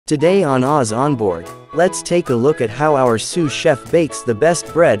Today on Oz Onboard, let's take a look at how our sous chef bakes the best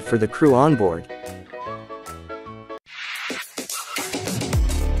bread for the crew on board.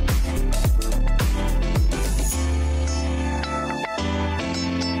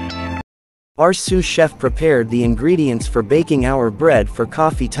 Our sous chef prepared the ingredients for baking our bread for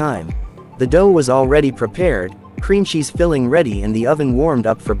coffee time. The dough was already prepared, cream cheese filling ready, and the oven warmed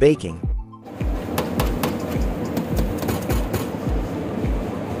up for baking.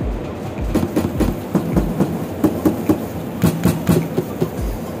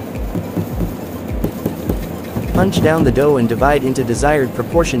 Punch down the dough and divide into desired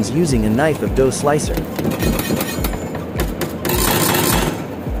proportions using a knife of dough slicer.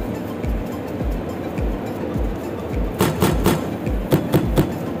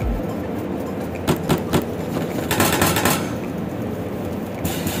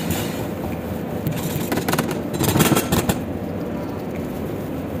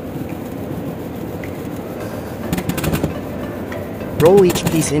 Roll each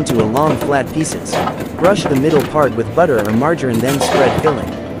piece into a long flat pieces. Brush the middle part with butter or margarine, then spread filling.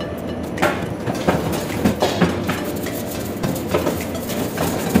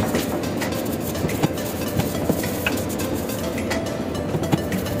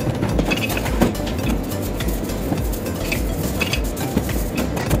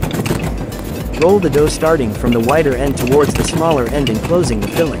 Roll the dough starting from the wider end towards the smaller end, enclosing the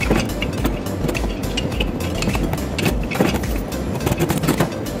filling.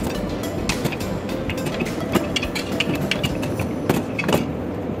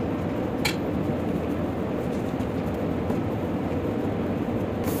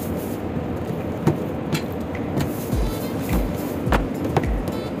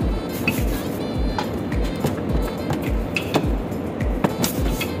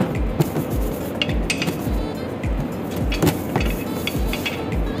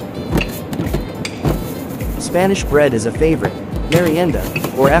 Spanish bread is a favorite merienda,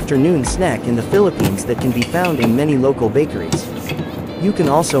 or afternoon snack in the Philippines that can be found in many local bakeries. You can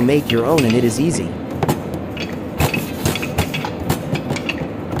also make your own, and it is easy.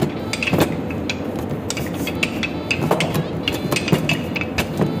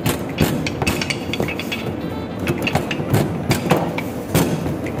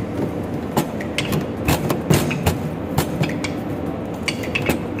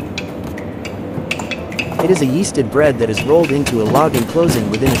 It is a yeasted bread that is rolled into a log enclosing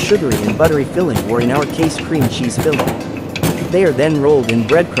within a sugary and buttery filling, or in our case cream cheese filling. They are then rolled in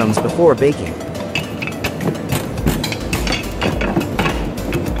breadcrumbs before baking.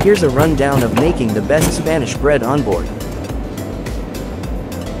 Here's a rundown of making the best Spanish bread on board.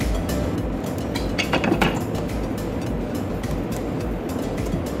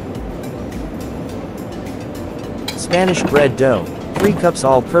 Spanish bread dough: 3 cups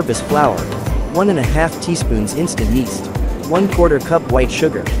all-purpose flour, 1½ teaspoons instant yeast, 1/4 cup white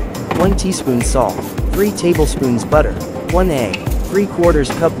sugar, 1 teaspoon salt, 3 tablespoons butter, 1 egg, 3/4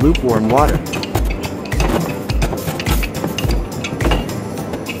 cup lukewarm water.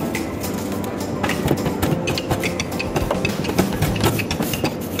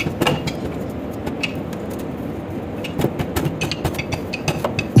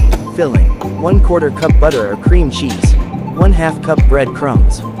 Filling: 1/4 cup butter or cream cheese, 1/2 cup bread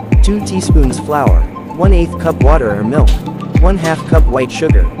crumbs, 2 teaspoons flour, 1/8 cup water or milk, 1/2 cup white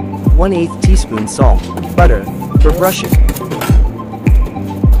sugar, 1/8 teaspoon salt, butter, for brushing.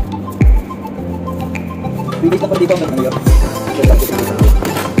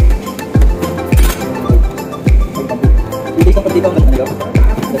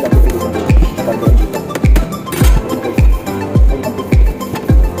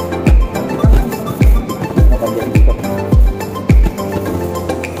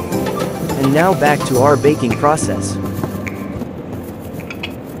 And now back to our baking process.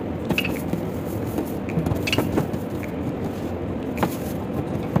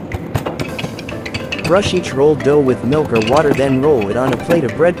 Brush each rolled dough with milk or water, then roll it on a plate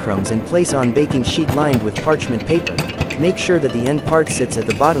of breadcrumbs and place on baking sheet lined with parchment paper. Make sure that the end part sits at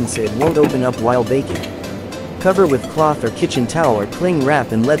the bottom so it won't open up while baking. Cover with cloth or kitchen towel or cling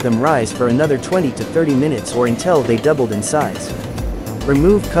wrap and let them rise for another 20 to 30 minutes or until they doubled in size.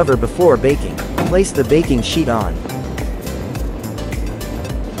 Remove cover before baking. Place the baking sheet on.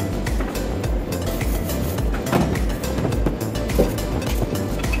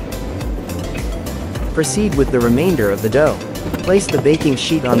 Proceed with the remainder of the dough. Place the baking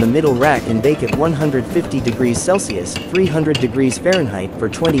sheet on the middle rack and bake at 150 degrees Celsius, 300 degrees Fahrenheit for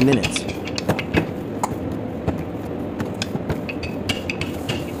 20 minutes.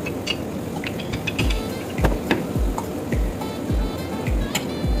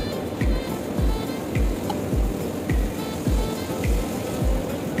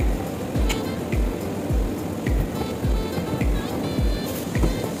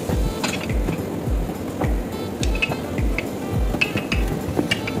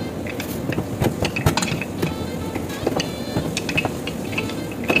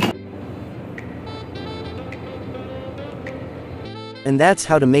 And that's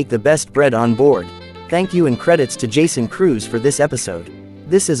how to make the best bread on board. Thank you and credits to Jayson Cruz for this episode.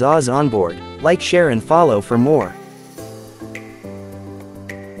 This is Onboard. Like, share and follow for more.